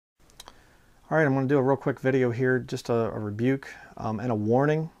All right, I'm going to do a real quick video here, just a rebuke and a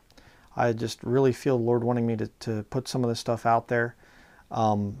warning. I just really feel the Lord wanting me to put some of this stuff out there.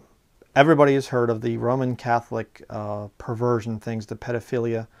 Everybody has heard of the Roman Catholic perversion things, the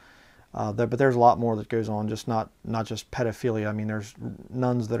pedophilia, but there's a lot more that goes on, just not just pedophilia. I mean, there's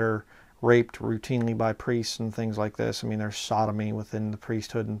nuns that are raped routinely by priests and things like this. I mean, there's sodomy within the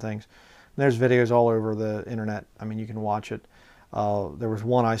priesthood and things. And there's videos all over the internet. I mean, you can watch it. There was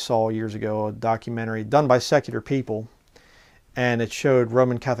one I saw years ago, a documentary done by secular people, and it showed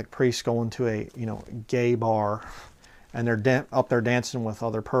Roman Catholic priests going to a gay bar, and they're up there dancing with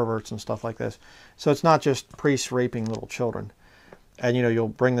other perverts and stuff like this. So it's not just priests raping little children. And you'll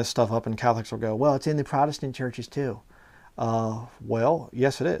bring this stuff up and Catholics will go, well, it's in the Protestant churches too. Well,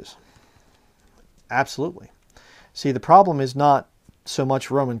 yes it is. Absolutely. See, the problem is not so much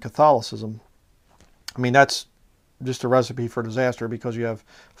Roman Catholicism. I mean, that's just a recipe for disaster, because you have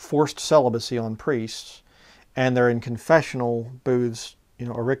forced celibacy on priests, and they're in confessional booths,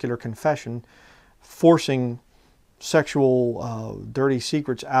 auricular confession, forcing sexual dirty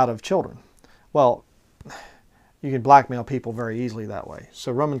secrets out of children. Well, you can blackmail people very easily that way.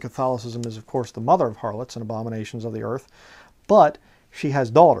 So Roman Catholicism is, of course, the mother of harlots and abominations of the earth, but she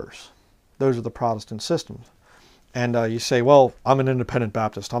has daughters. Those are the Protestant systems. And you say, well, I'm an independent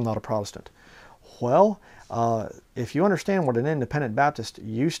Baptist, I'm not a Protestant. Well, if you understand what an independent Baptist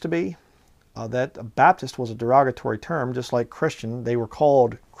used to be, that a Baptist was a derogatory term, just like Christian. They were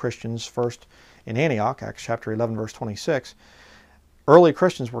called Christians first in Antioch, Acts chapter 11, verse 26. Early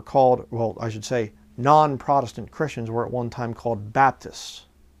Christians were called, well, I should say, non-Protestant Christians were at one time called Baptists,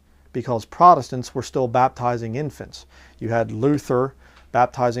 because Protestants were still baptizing infants. You had Luther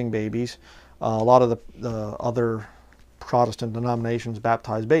baptizing babies. A lot of the other Protestant denominations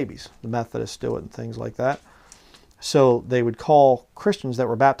baptize babies. The Methodists do it and things like that. So they would call Christians that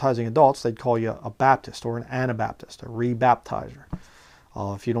were baptizing adults, they'd call you a Baptist or an Anabaptist, a rebaptizer.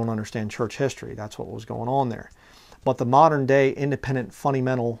 If you don't understand church history, that's what was going on there. But the modern day independent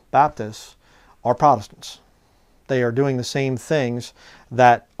fundamental Baptists are Protestants. They are doing the same things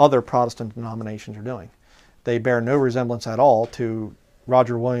that other Protestant denominations are doing. They bear no resemblance at all to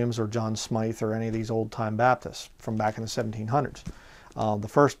Roger Williams or John Smythe or any of these old-time Baptists from back in the 1700s. The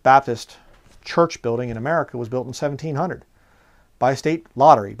first Baptist church building in America was built in 1700 by a state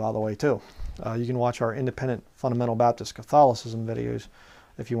lottery, by the way, too. You can watch our independent fundamental Baptist Catholicism videos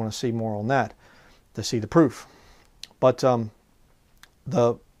if you want to see more on that, to see the proof. But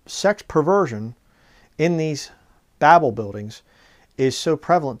the sex perversion in these Babel buildings is so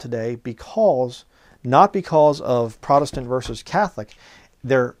prevalent today because, not because of Protestant versus Catholic,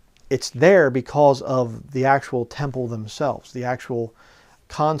 it's there because of the actual temple themselves, the actual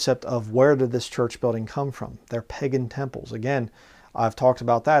concept of where did this church building come from. They're pagan temples. Again, I've talked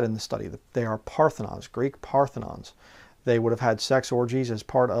about that in the study. They are Parthenons, Greek Parthenons. They would have had sex orgies as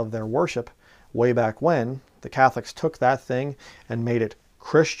part of their worship way back when. The Catholics took that thing and made it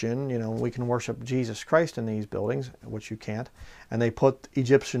Christian. We can worship Jesus Christ in these buildings, which you can't. And they put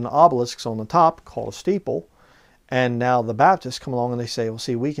Egyptian obelisks on the top, called a steeple. And now the Baptists come along and they say, well,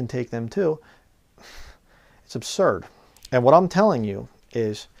 see, we can take them too. It's absurd. And what I'm telling you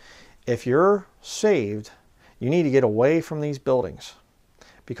is, if you're saved, you need to get away from these buildings,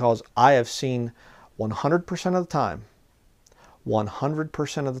 because I have seen 100% of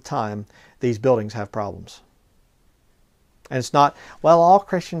the time, these buildings have problems. And it's not, well, all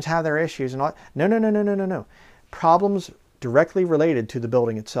Christians have their issues and all. No. Problems directly related to the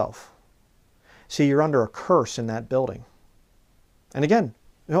building itself. See, you're under a curse in that building. And again,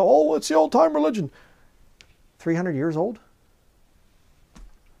 oh, it's the old-time religion. 300 years old?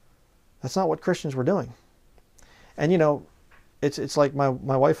 That's not what Christians were doing. And it's like my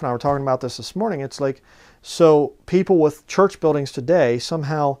wife and I were talking about this morning. It's like, so people with church buildings today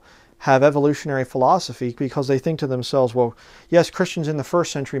somehow have evolutionary philosophy, because they think to themselves, well, yes, Christians in the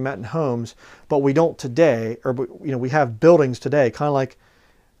first century met in homes, but we don't today, or we have buildings today. Kind of like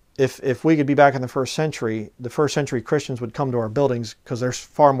if we could be back in the first century Christians would come to our buildings because they're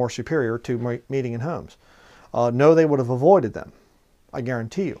far more superior to meeting in homes. No, they would have avoided them, I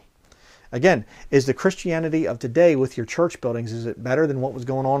guarantee you. Again, is the Christianity of today with your church buildings, is it better than what was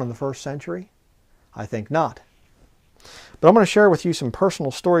going on in the first century? I think not. But I'm going to share with you some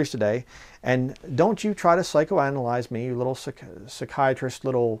personal stories today, and don't you try to psychoanalyze me, you little psychiatrist,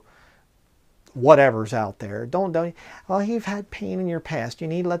 little whatevers out there. Don't, well, you've had pain in your past, you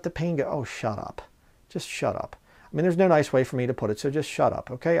need to let the pain go. Oh, shut up. Just shut up. I mean, there's no nice way for me to put it, so just shut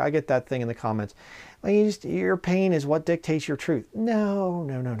up, okay? I get that thing in the comments. Well, your pain is what dictates your truth. No.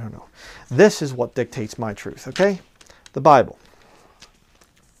 This is what dictates my truth, okay? The Bible.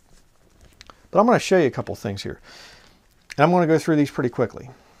 But I'm going to show you a couple things here. And I'm going to go through these pretty quickly.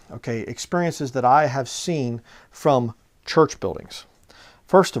 Okay, experiences that I have seen from church buildings.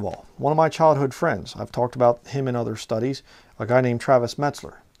 First of all, one of my childhood friends, I've talked about him in other studies, a guy named Travis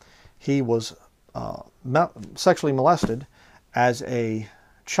Metzler. He was sexually molested as a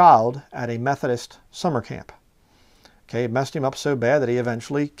child at a Methodist summer camp. Okay, it messed him up so bad that he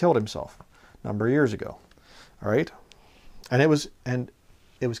eventually killed himself a number of years ago. All right, and it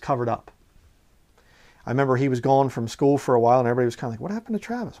was covered up. I remember he was gone from school for a while, and everybody was kind of like, "What happened to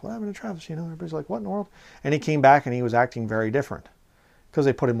Travis? What happened to Travis?" You know, everybody's like, "What in the world?" And he came back, and he was acting very different because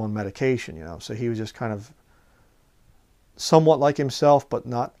they put him on medication. You know, so he was just kind of somewhat like himself, but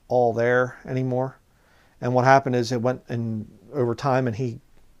not all there anymore. And what happened is it went over time, and he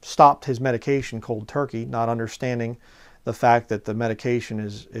stopped his medication cold turkey, not understanding the fact that the medication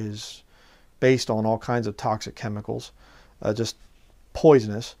is based on all kinds of toxic chemicals, just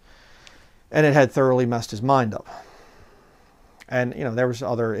poisonous. And it had thoroughly messed his mind up. And, you know, there was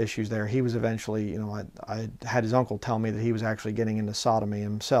other issues there. He was eventually, you know, I had his uncle tell me that he was actually getting into sodomy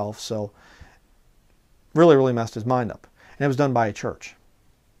himself. So really, really messed his mind up. And it was done by a church.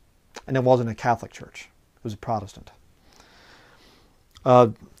 And it wasn't a Catholic church. It was a Protestant.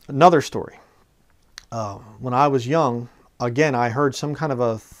 Another story. When I was young, again, I heard some kind of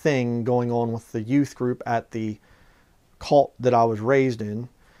a thing going on with the youth group at the cult that I was raised in,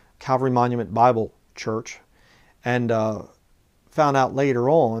 Calvary Monument Bible Church, and found out later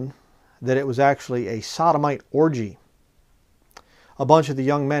on that it was actually a sodomite orgy. A bunch of the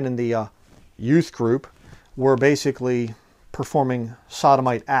young men in the youth group were basically performing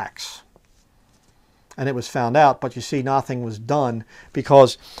sodomite acts. And it was found out, but you see, nothing was done,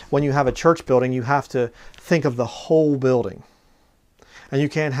 because when you have a church building, you have to think of the whole building. And you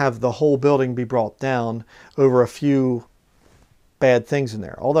can't have the whole building be brought down over a few bad things in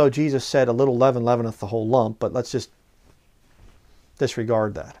there. Although Jesus said a little leaven leaveneth the whole lump, but let's just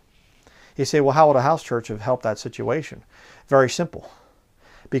disregard that. You say, well, how would a house church have helped that situation? Very simple.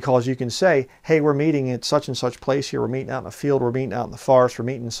 Because you can say, hey, we're meeting at such and such place here. We're meeting out in the field. We're meeting out in the forest. We're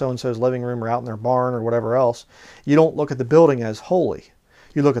meeting in so-and-so's living room or out in their barn or whatever else. You don't look at the building as holy.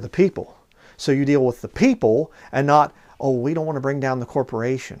 You look at the people. So you deal with the people and not, oh, we don't want to bring down the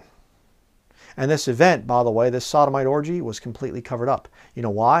corporation. And this event, by the way, this sodomite orgy, was completely covered up. You know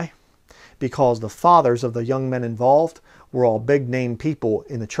why? Because the fathers of the young men involved were all big-name people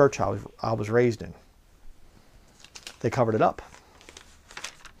in the church I was raised in. They covered it up.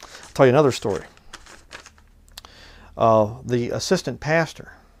 I'll tell you another story. The assistant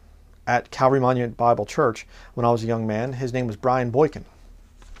pastor at Calvary Monument Bible Church when I was a young man, his name was Brian Boykin.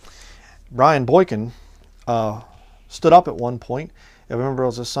 Brian Boykin stood up at one point. I remember it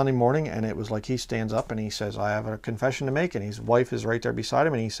was a Sunday morning, and it was like he stands up and he says, I have a confession to make, and his wife is right there beside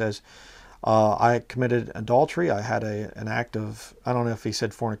him, and he says, I committed adultery. I had an act of, I don't know if he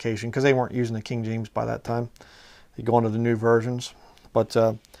said fornication, because they weren't using the King James by that time. They go on to the new versions. But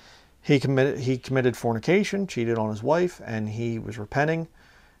he committed fornication, cheated on his wife, and he was repenting.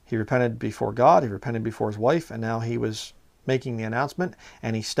 He repented before God, he repented before his wife, and now he was making the announcement,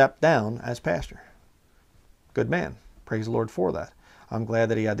 and he stepped down as pastor. Good man. Praise the Lord for that. I'm glad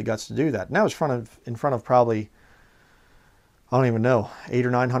that he had the guts to do that. And that was in front of probably, I don't even know, 800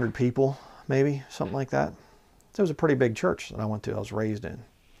 or 900 people, maybe, something like that. It was a pretty big church that I went to, I was raised in,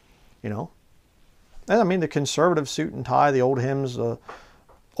 you know. And I mean, the conservative suit and tie, the old hymns, the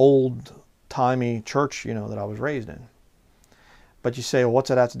old-timey church, you know, that I was raised in. But you say, well, what's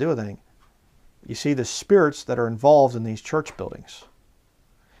that have to do with anything? You see the spirits that are involved in these church buildings.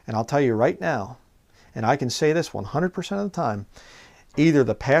 And I'll tell you right now, and I can say this 100% of the time, either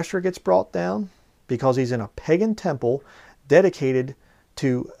the pastor gets brought down because he's in a pagan temple dedicated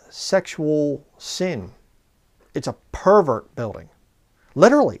to sexual sin. It's a pervert building.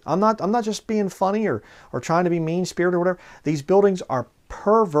 Literally. I'm not just being funny or trying to be mean-spirited or whatever. These buildings are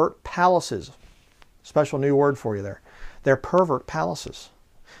pervert palaces. Special new word for you there. They're pervert palaces.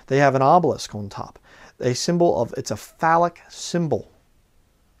 They have an obelisk on top. A symbol of, it's a phallic symbol.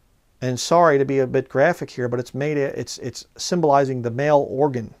 And sorry to be a bit graphic here, but it's symbolizing the male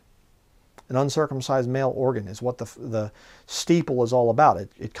organ. An uncircumcised male organ is what the steeple is all about.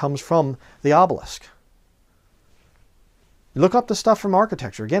 It comes from the obelisk. Look up the stuff from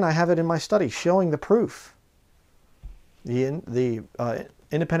architecture. Again, I have it in my study showing the proof. The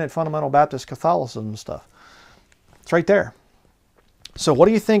Independent Fundamental Baptist Catholicism stuff. It's right there. So what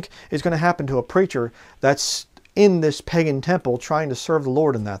do you think is going to happen to a preacher that's in this pagan temple trying to serve the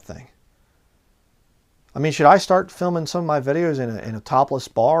Lord in that thing? I mean, should I start filming some of my videos in a topless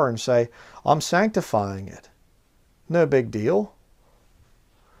bar and say, I'm sanctifying it? No big deal.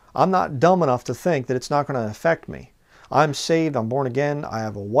 I'm not dumb enough to think that it's not going to affect me. I'm saved, I'm born again, I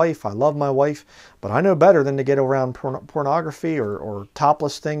have a wife, I love my wife, but I know better than to get around pornography or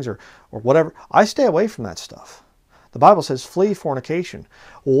topless things or whatever. I stay away from that stuff. The Bible says flee fornication.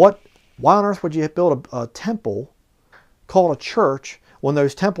 Why on earth would you build a temple called a church when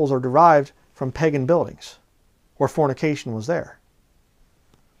those temples are derived from pagan buildings where fornication was there?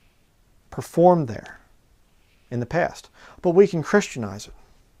 Performed there in the past. But we can Christianize it.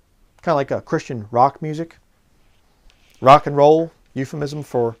 Kind of like a Christian rock music. Rock and roll, euphemism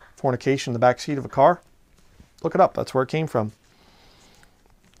for fornication in the backseat of a car. Look it up. That's where it came from.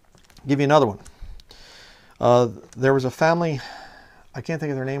 I'll give you another one. There was a family, I can't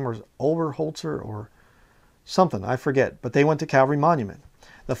think of their name, was Oberholzer or something, I forget. But they went to Calvary Monument.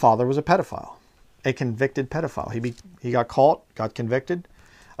 The father was a pedophile, a convicted pedophile. He got caught, got convicted.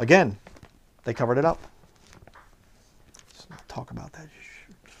 Again, they covered it up. Let's not talk about that.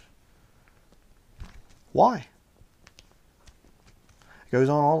 Why? Goes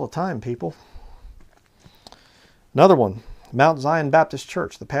on all the time, people. Another one, Mount Zion Baptist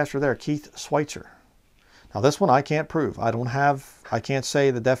Church. The pastor there, Keith Schweitzer. Now this one I can't prove. I can't say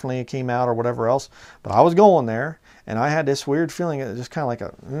that definitely it came out or whatever else. But I was going there, and I had this weird feeling. It was just kind of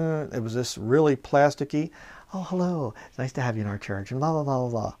like it was this really plasticky. Oh, hello. It's nice to have you in our church. And blah, blah, blah, blah,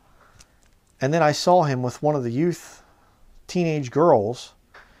 blah. And then I saw him with one of the teenage girls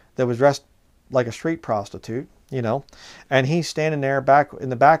that was dressed like a street prostitute. You know, and he's standing there in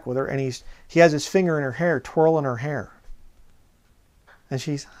the back with her, and he has his finger in her hair, twirling her hair. And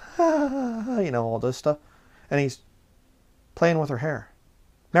she's, you know, all this stuff. And he's playing with her hair.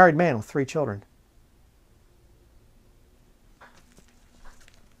 Married man with 3 children.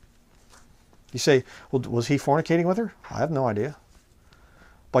 You say, well, was he fornicating with her? I have no idea.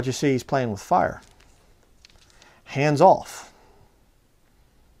 But you see, he's playing with fire. Hands off.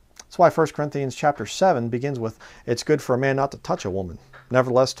 That's why 1 Corinthians chapter 7 begins with, it's good for a man not to touch a woman.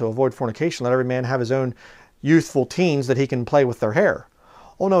 Nevertheless, to avoid fornication, let every man have his own youthful teens that he can play with their hair.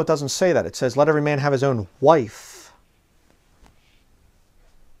 Oh no, it doesn't say that. It says, let every man have his own wife.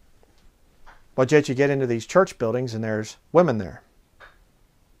 But yet you get into these church buildings and there's women there.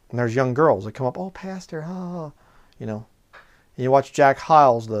 And there's young girls that come up, oh, pastor, you know. And you watch Jack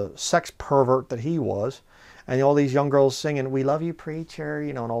Hyles, the sex pervert that he was. And all these young girls singing, we love you, preacher,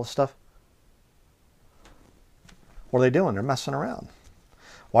 you know, and all this stuff. What are they doing? They're messing around.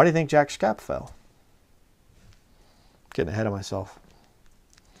 Why do you think Jack Scap fell? Getting ahead of myself.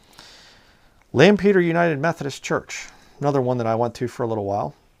 Lampeter United Methodist Church. Another one that I went to for a little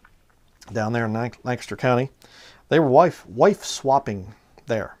while. Down there in Lancaster County. They were wife swapping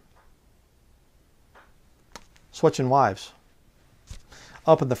there. Switching wives.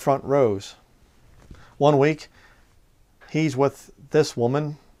 Up in the front rows. One week, he's with this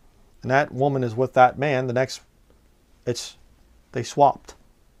woman, and that woman is with that man. The next, they swapped.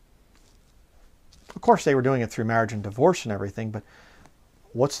 Of course, they were doing it through marriage and divorce and everything, but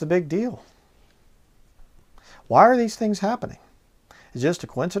what's the big deal? Why are these things happening? Is it just a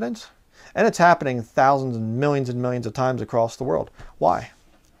coincidence? And it's happening thousands and millions of times across the world. Why?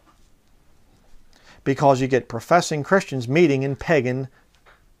 Because you get professing Christians meeting in pagan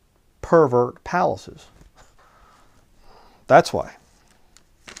pervert palaces. That's why.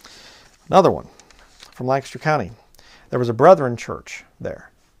 Another one from Lancaster County. There was a Brethren church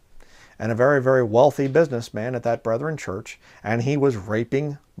there. And a very, very wealthy businessman at that Brethren church. And he was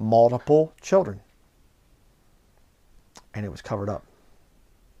raping multiple children. And it was covered up.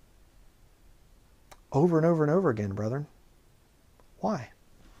 Over and over and over again, brethren. Why?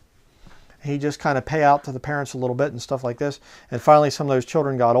 He just kind of pay out to the parents a little bit and stuff like this. And finally some of those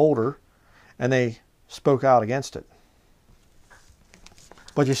children got older and they spoke out against it.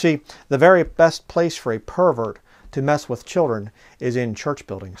 But you see, the very best place for a pervert to mess with children is in church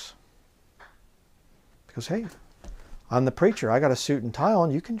buildings. Because, hey, I'm the preacher. I got a suit and tie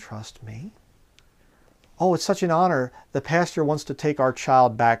on. You can trust me. Oh, it's such an honor. The pastor wants to take our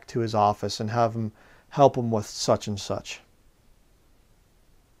child back to his office and have him help him with such and such.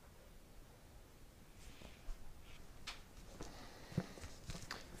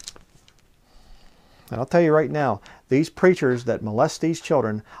 And I'll tell you right now, these preachers that molest these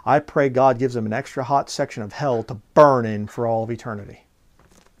children, I pray God gives them an extra hot section of hell to burn in for all of eternity.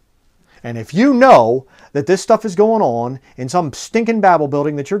 And if you know that this stuff is going on in some stinking Babel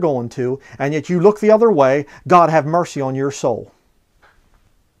building that you're going to, and yet you look the other way, God have mercy on your soul.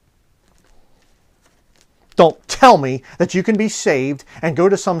 Don't tell me that you can be saved and go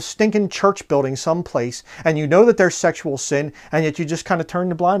to some stinking church building someplace and you know that there's sexual sin and yet you just kind of turn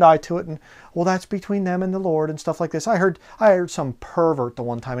the blind eye to it and, well, that's between them and the Lord and stuff like this. I heard some pervert the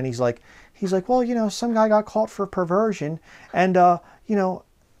one time and he's like, well, you know, some guy got caught for perversion and, you know,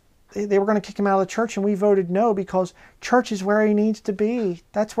 they were going to kick him out of the church and we voted no because church is where he needs to be.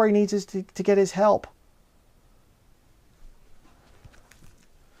 That's where he needs to get his help.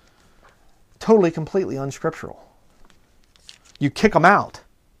 Totally, completely unscriptural. You kick them out.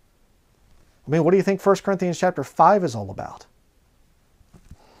 I mean, what do you think 1 Corinthians chapter 5 is all about?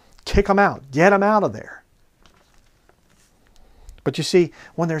 Kick them out. Get them out of there. But you see,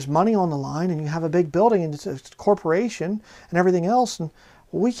 when there's money on the line and you have a big building and it's a corporation and everything else, and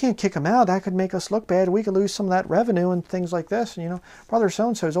well, we can't kick them out. That could make us look bad. We could lose some of that revenue and things like this. And, you know, Brother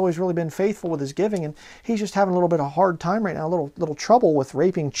so-and-so has always really been faithful with his giving, and he's just having a little bit of a hard time right now, a little trouble with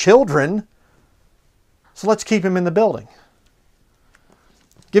raping children. So let's keep him in the building.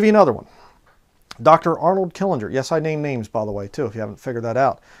 Give you another one. Dr. Arnold Killinger. Yes, I name names, by the way, too, if you haven't figured that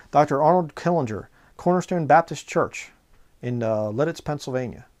out. Dr. Arnold Killinger, Cornerstone Baptist Church in Lidditz,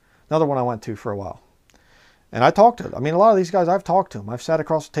 Pennsylvania. Another one I went to for a while. And I talked to them. I mean, a lot of these guys, I've talked to them. I've sat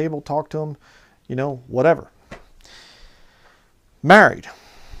across the table, talked to them, you know, whatever. Married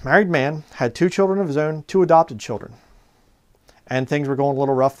man, had 2 children of his own, 2 adopted children. And things were going a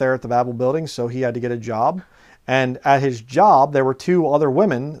little rough there at the Bible building, so he had to get a job. And at his job, there were 2 other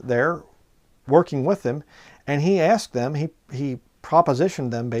women there working with him. And he asked them, he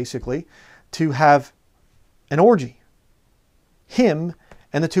propositioned them basically to have an orgy. Him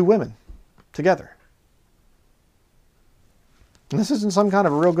and the 2 women together. And this isn't some kind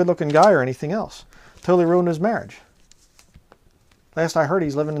of a real good-looking guy or anything else. Totally ruined his marriage. Last I heard,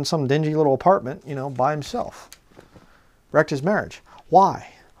 he's living in some dingy little apartment, you know, by himself. Wrecked his marriage.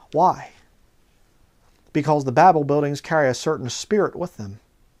 Why? Why? Because the Bible buildings carry a certain spirit with them.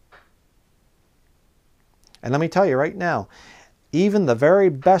 And let me tell you right now, even the very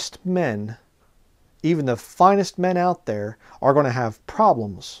best men, even the finest men out there, are going to have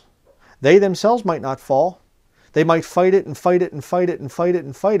problems. They themselves might not fall. They might fight it and fight it and fight it and fight it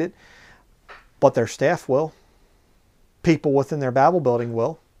and fight it, but their staff will. People within their Bible building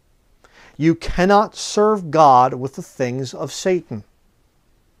will. You cannot serve God with the things of Satan.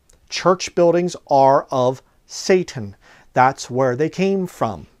 Church buildings are of Satan. That's where they came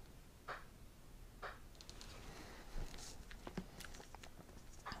from.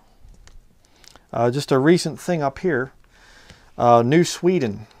 Just a recent thing up here. New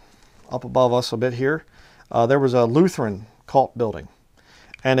Sweden, up above us a bit here. There was a Lutheran cult building,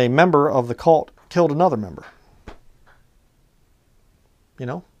 and a member of the cult killed another member. You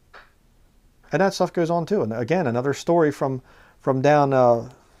know? And that stuff goes on too. And again, another story from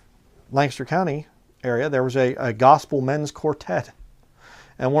down Lancaster County area. There was a gospel men's quartet.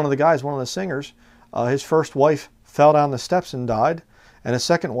 And one of the guys, one of the singers, his first wife fell down the steps and died. And his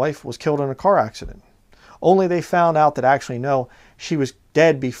second wife was killed in a car accident. Only they found out that actually, no, she was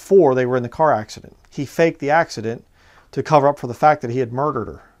dead before they were in the car accident. He faked the accident to cover up for the fact that he had murdered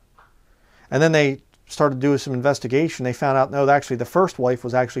her. And then they started doing some investigation. They found out, no, actually the first wife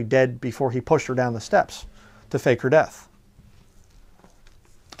was actually dead before he pushed her down the steps to fake her death.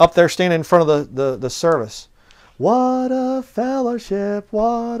 Up there standing in front of the service. What a fellowship,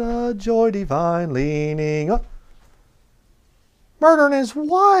 what a joy divine, leaning up. Murdering his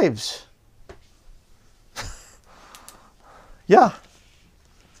wives. Yeah.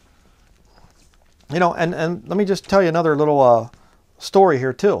 You know, and let me just tell you another little story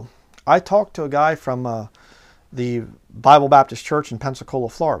here too. I talked to a guy from the Bible Baptist Church in Pensacola,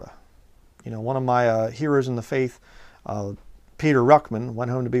 Florida. You know, one of my heroes in the faith, Peter Ruckman,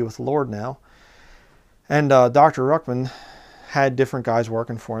 went home to be with the Lord now. And Dr. Ruckman had different guys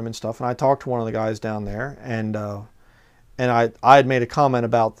working for him and stuff. And I talked to one of the guys down there, and I had made a comment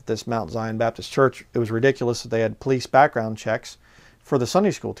about this Mount Zion Baptist Church. It was ridiculous that they had police background checks for the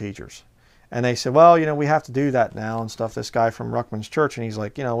Sunday school teachers. And they said, well, you know, we have to do that now and stuff. This guy from Ruckman's church, and he's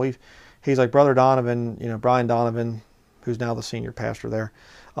like, you know, he's like Brother Donovan, you know, Brian Donovan, who's now the senior pastor there.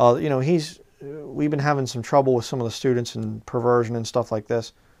 You know, we've been having some trouble with some of the students and perversion and stuff like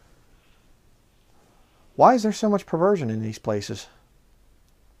this. Why is there so much perversion in these places?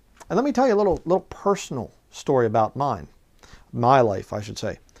 And let me tell you a little personal story about my life, I should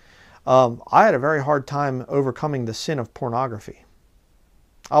say. I had a very hard time overcoming the sin of pornography.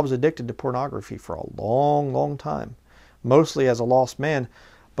 I was addicted to pornography for a long, long time, mostly as a lost man,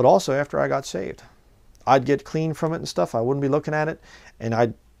 but also after I got saved. I'd get clean from it and stuff. I wouldn't be looking at it, and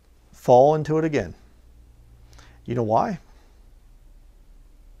I'd fall into it again. You know why?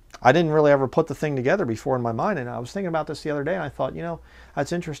 I didn't really ever put the thing together before in my mind, and I was thinking about this the other day, and I thought, you know,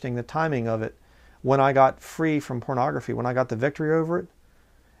 that's interesting, the timing of it. When I got free from pornography, when I got the victory over it,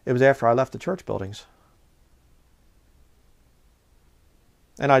 it was after I left the church buildings.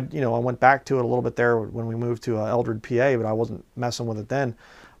 And I went back to it a little bit there when we moved to Eldred, PA, but I wasn't messing with it then.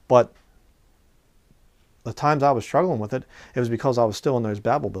 But the times I was struggling with it, it was because I was still in those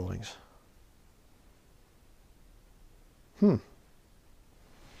Babel buildings. Do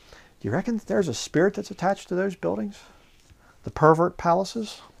you reckon that there's a spirit that's attached to those buildings? The pervert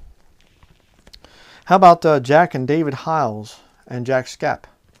palaces? How about Jack and David Hiles and Jack Skapp?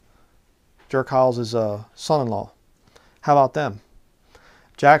 Jerk Hiles' son-in-law. How about them?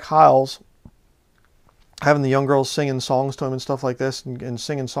 Jack Hiles having the young girls singing songs to him and stuff like this, and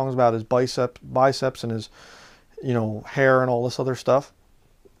singing songs about his biceps and his, hair and all this other stuff.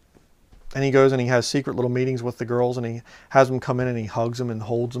 And he goes and he has secret little meetings with the girls, and he has them come in and he hugs them and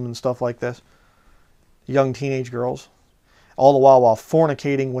holds them and stuff like this. Young teenage girls. All the while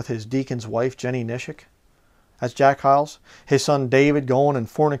fornicating with his deacon's wife, Jenny Nishik. That's Jack Hiles. His son David going and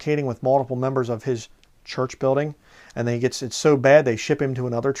fornicating with multiple members of his church building. And it's so bad they ship him to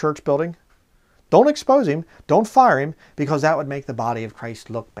another church building. Don't expose him. Don't fire him, because that would make the body of Christ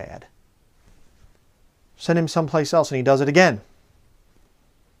look bad. Send him someplace else, and he does it again.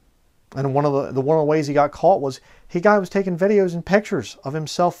 And one of the ways he got caught was guy was taking videos and pictures of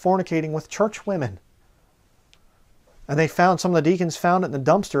himself fornicating with church women. And some of the deacons found it in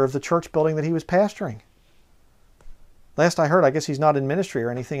the dumpster of the church building that he was pastoring. Last I heard, I guess he's not in ministry or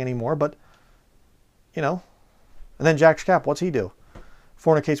anything anymore, but, And then Jack Skapp, what's he do?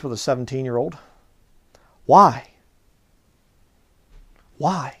 Fornicates with a 17-year-old. Why?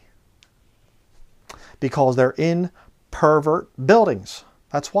 Why? Because they're in pervert buildings.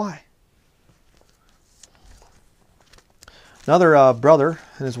 That's why. Another brother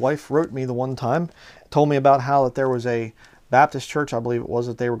and his wife wrote me the one time, told me about how that there was a Baptist church, I believe it was,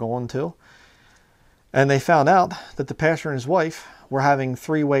 that they were going to. And they found out that the pastor and his wife were having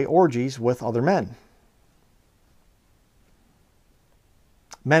three-way orgies with other men.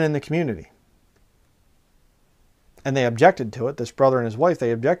 Men in the community. And they objected to it. This brother and his wife,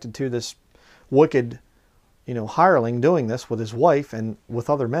 they objected to this wicked, hireling doing this with his wife and with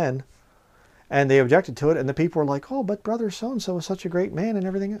other men. And they objected to it, and the people were like, oh, but brother so-and-so was such a great man and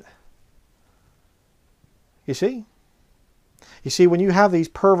everything. You see? You see, when you have these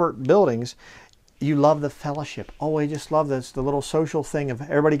pervert buildings, you love the fellowship. Oh, I just love this, the little social thing of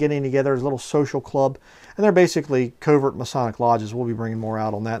everybody getting together as a little social club. And they're basically covert Masonic lodges. We'll be bringing more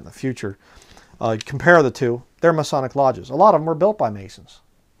out on that in the future. Compare the two. They're Masonic lodges. A lot of them were built by Masons.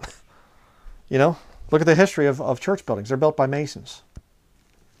 Look at the history of church buildings. They're built by Masons.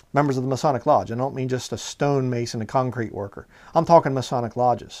 Members of the Masonic Lodge. I don't mean just a stone mason, a concrete worker. I'm talking Masonic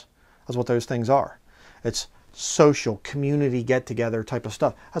lodges. That's what those things are. It's social, community get-together type of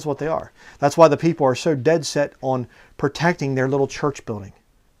stuff. That's what they are. That's why the people are so dead set on protecting their little church building.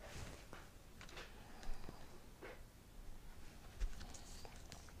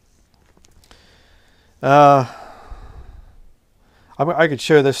 I could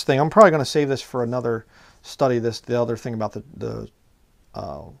share this thing. I'm probably going to save this for another study. The other thing about the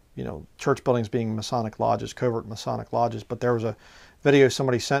church buildings being Masonic lodges, covert Masonic lodges. But there was a video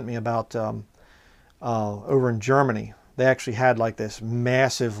somebody sent me about over in Germany. They actually had like this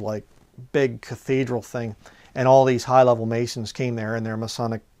massive, like big cathedral thing, and all these high-level Masons came there in their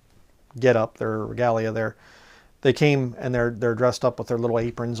Masonic get-up, their regalia there. They came and they're dressed up with their little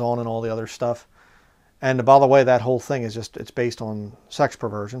aprons on and all the other stuff. And by the way, that whole thing is it's based on sex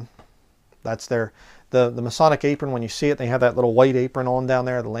perversion. That's the Masonic apron. When you see it, they have that little white apron on down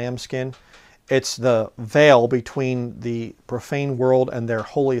there, the lambskin. It's the veil between the profane world and their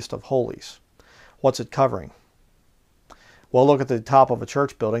holiest of holies. What's it covering? Well, look at the top of a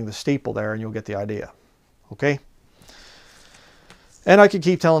church building, the steeple there, and you'll get the idea. Okay? And I could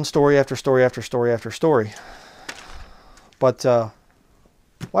keep telling story after story after story after story. But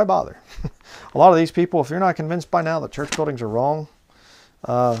why bother? A lot of these people, if you're not convinced by now that church buildings are wrong,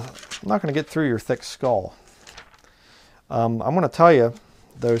 I'm not going to get through your thick skull. I'm going to tell you,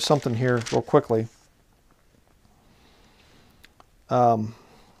 there's something here real quickly.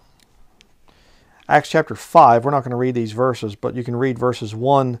 Acts chapter 5, we're not going to read these verses, but you can read verses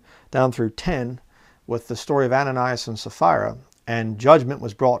 1 down through 10 with the story of Ananias and Sapphira, and judgment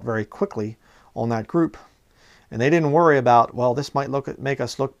was brought very quickly on that group. And they didn't worry about, well, this might make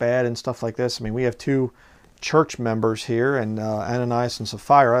us look bad and stuff like this. I mean, we have two church members here, and Ananias and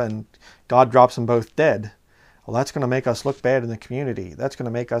Sapphira, and God drops them both dead. Well, that's going to make us look bad in the community. That's going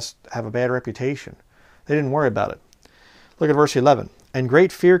to make us have a bad reputation. They didn't worry about it. Look at verse 11. And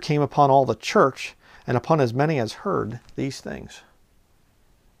great fear came upon all the church, and upon as many as heard these things.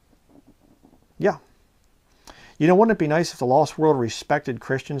 Yeah. You know, wouldn't it be nice if the lost world respected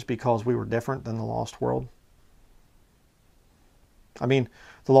Christians because we were different than the lost world? I mean,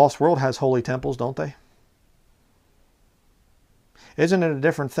 the lost world has holy temples, don't they? Isn't it a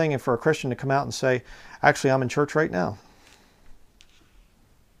different thing for a Christian to come out and say, actually, I'm in church right now?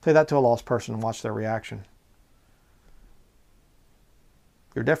 Say that to a lost person and watch their reaction.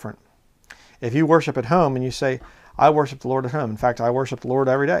 You're different. If you worship at home and you say, I worship the Lord at home. In fact, I worship the Lord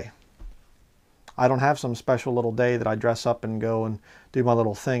every day. I don't have some special little day that I dress up and go and do my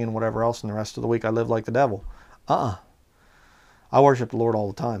little thing and whatever else, and the rest of the week I live like the devil. I worship the Lord all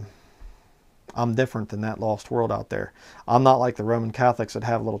the time. I'm different than that lost world out there. I'm not like the Roman Catholics that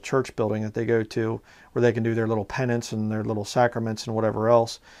have a little church building that they go to where they can do their little penance and their little sacraments and whatever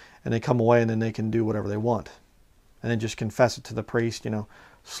else, and they come away and then they can do whatever they want. And then just confess it to the priest, you know,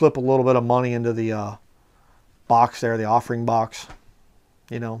 slip a little bit of money into the box there, the offering box,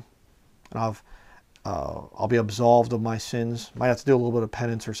 you know, and I'll be absolved of my sins. Might have to do a little bit of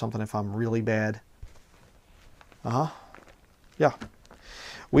penance or something if I'm really bad. Yeah.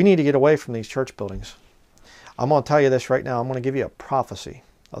 We need to get away from these church buildings. I'm going to tell you this right now. I'm going to give you a prophecy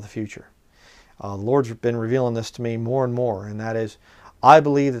of the future. The Lord's been revealing this to me more and more, and that is, I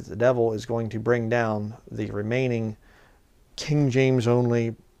believe that the devil is going to bring down the remaining King James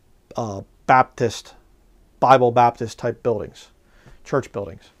only Baptist, Bible Baptist type buildings, church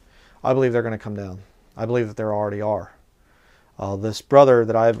buildings. I believe they're going to come down. I believe that there already are. This brother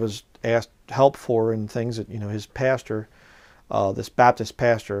that I was asked help for and things that, you know, his pastor, this Baptist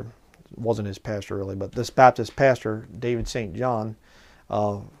pastor, wasn't his pastor really, but this Baptist pastor, David St. John,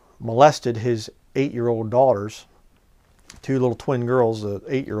 molested his 8-year-old daughters, 2 little twin girls,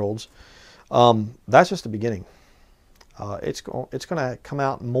 8-year-olds. That's just the beginning. It's going to come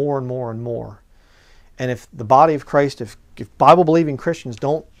out more and more and more. And if the body of Christ, if Bible-believing Christians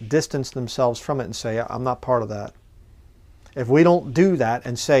don't distance themselves from it and say, I'm not part of that. If we don't do that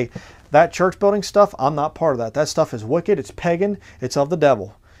and say, that church building stuff, I'm not part of that. That stuff is wicked, it's pagan, it's of the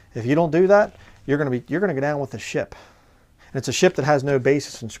devil. If you don't do that, you're going to go down with the ship. And it's a ship that has no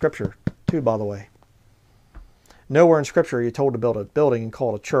basis in Scripture, too, by the way. Nowhere in Scripture are you told to build a building and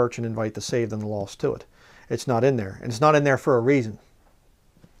call it a church and invite the saved and the lost to it. It's not in there. And it's not in there for a reason.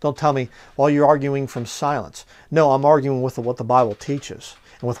 Don't tell me, well, you're arguing from silence. No, I'm arguing with what the Bible teaches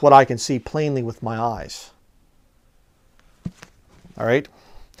and with what I can see plainly with my eyes. All right?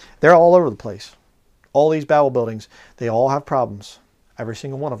 They're all over the place. All these Bible buildings, they all have problems. Every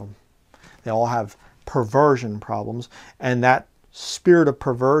single one of them. They all have perversion problems. And that spirit of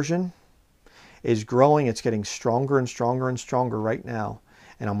perversion is growing. It's getting stronger and stronger and stronger right now.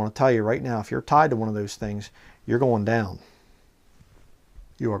 And I'm going to tell you right now, if you're tied to one of those things, you're going down.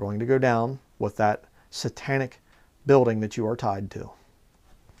 You are going to go down with that satanic building that you are tied to.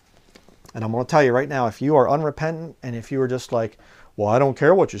 And I'm going to tell you right now, if you are unrepentant and if you are just like, well, I don't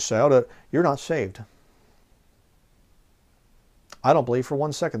care what you say, you're not saved. I don't believe for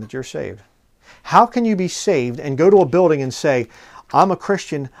 1 second that you're saved. How can you be saved and go to a building and say, I'm a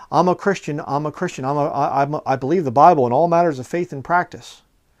Christian, I'm a Christian, I'm a Christian, I believe the Bible in all matters of faith and practice?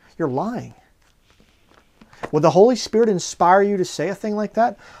 You're lying. Would the Holy Spirit inspire you to say a thing like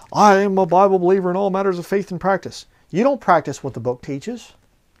that? I am a Bible believer in all matters of faith and practice. You don't practice what the book teaches.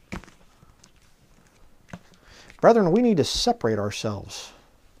 Brethren, we need to separate ourselves.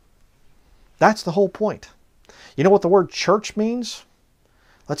 That's the whole point. You know what the word church means?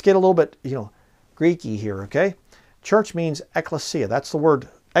 Let's get a little bit, Greeky here, okay? Church means ecclesia. That's the word.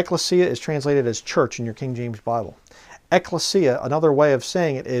 Ecclesia is translated as church in your King James Bible. Ecclesia, another way of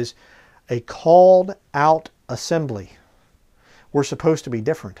saying it, is a called out assembly. We're supposed to be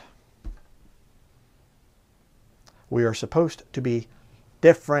different. We are supposed to be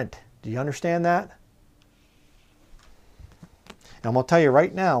different. Do you understand that? And I'm going to tell you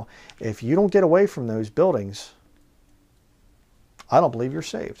right now, if you don't get away from those buildings, I don't believe you're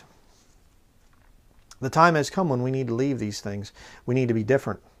saved. The time has come when we need to leave these things. We need to be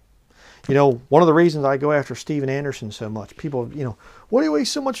different. One of the reasons I go after Steven Anderson so much, people, why do you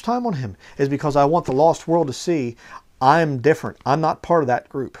waste so much time on him? Is because I want the lost world to see I'm different. I'm not part of that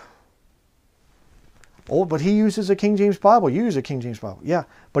group. Oh, but he uses a King James Bible. You use a King James Bible. Yeah,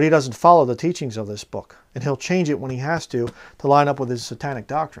 but he doesn't follow the teachings of this book. And he'll change it when he has to line up with his satanic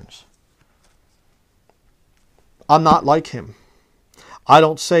doctrines. I'm not like him. I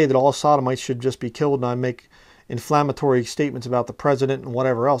don't say that all sodomites should just be killed and I make inflammatory statements about the president and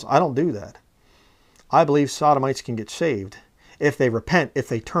whatever else. I don't do that. I believe sodomites can get saved if they repent, if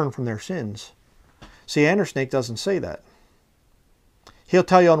they turn from their sins. See, Andersnake doesn't say that. He'll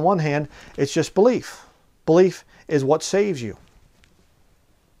tell you on one hand, it's just belief. Belief is what saves you.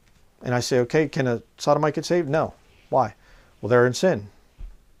 And I say, okay, can a sodomite get saved? No. Why? Well, they're in sin.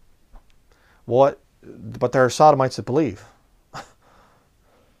 What? But there are sodomites that believe.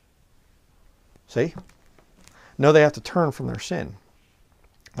 See? No, they have to turn from their sin.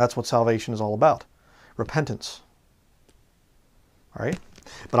 That's what salvation is all about. Repentance. All right?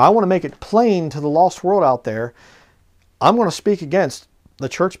 But I want to make it plain to the lost world out there. I'm going to speak against the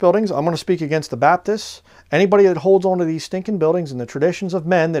church buildings. I'm going to speak against the Baptists. Anybody that holds on to these stinking buildings and the traditions of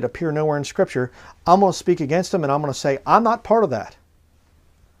men that appear nowhere in Scripture, I'm going to speak against them, and I'm going to say, I'm not part of that.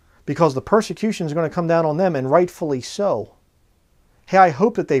 Because the persecution is going to come down on them, and rightfully so. Hey, I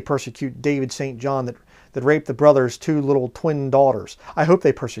hope that they persecute David St. John that raped the brother's 2 little twin daughters. I hope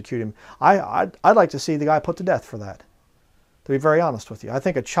they persecute him. I'd like to see the guy put to death for that. To be very honest with you. I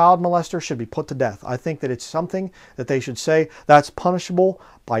think a child molester should be put to death. I think that it's something that they should say that's punishable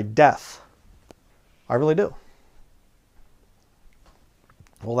by death. I really do.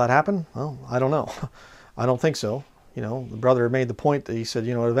 Will that happen? Well, I don't know. I don't think so. You know, the brother made the point that he said,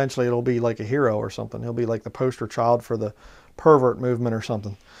 you know, eventually it'll be like a hero or something. He'll be like the poster child for the pervert movement or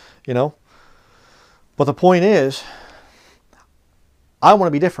something, you know. But the point is, I want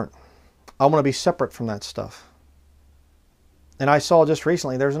to be different. I want to be separate from that stuff. And I saw just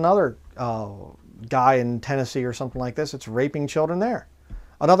recently, there's another guy in Tennessee or something like this that's raping children there.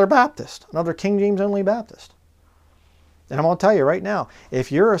 Another Baptist, another King James only Baptist. And I'm going to tell you right now,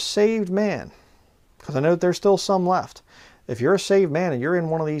 if you're a saved man, because I know that there's still some left, if you're a saved man and you're in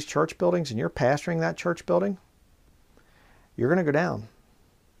one of these church buildings and you're pastoring that church building, you're going to go down.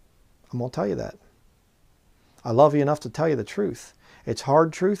 I'm going to tell you that. I love you enough to tell you the truth. It's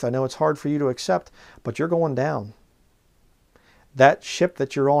hard truth. I know it's hard for you to accept, but you're going down. That ship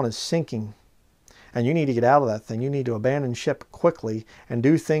that you're on is sinking. And you need to get out of that thing. You need to abandon ship quickly and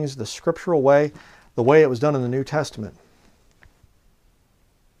do things the scriptural way, the way it was done in the New Testament.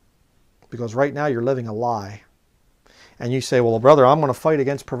 Because right now you're living a lie. And you say, well, brother, I'm going to fight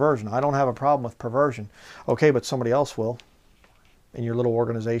against perversion. I don't have a problem with perversion. Okay, but somebody else will. In your little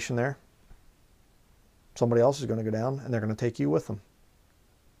organization there. Somebody else is going to go down and they're going to take you with them.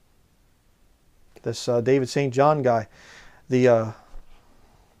 This David St. John guy, the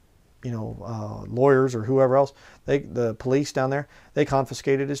lawyers or whoever else, the police down there, they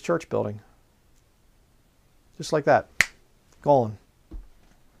confiscated his church building. Just like that. Gone.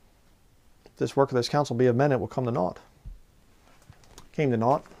 If this work of this council be of men, it will come to naught. Came to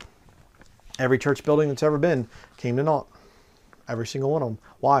naught. Every church building that's ever been came to naught. Every single one of them.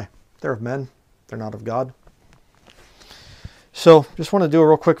 Why? They're of men. They're not of God. So, just want to do a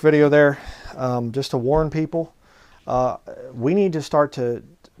real quick video there, just to warn people. We need to start to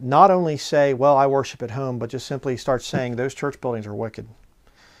not only say, well, I worship at home, but just simply start saying those church buildings are wicked.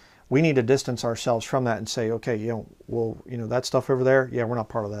 We need to distance ourselves from that and say, okay, that stuff over there, yeah, we're not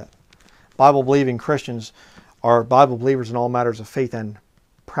part of that. Bible-believing Christians are Bible believers in all matters of faith and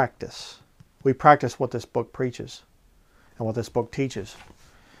practice. We practice what this book preaches and what this book teaches.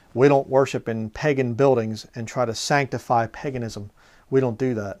 We don't worship in pagan buildings and try to sanctify paganism. We don't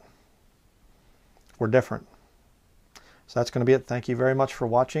do that. We're different. So that's going to be it. Thank you very much for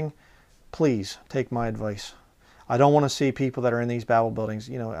watching. Please take my advice. I don't want to see people that are in these Bible buildings.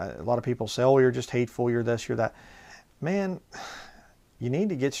 You know, a lot of people say, oh, you're just hateful, you're this, you're that. Man, you need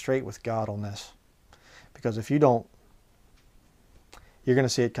to get straight with God on this. Because if you don't, you're going to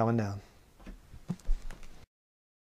see it coming down.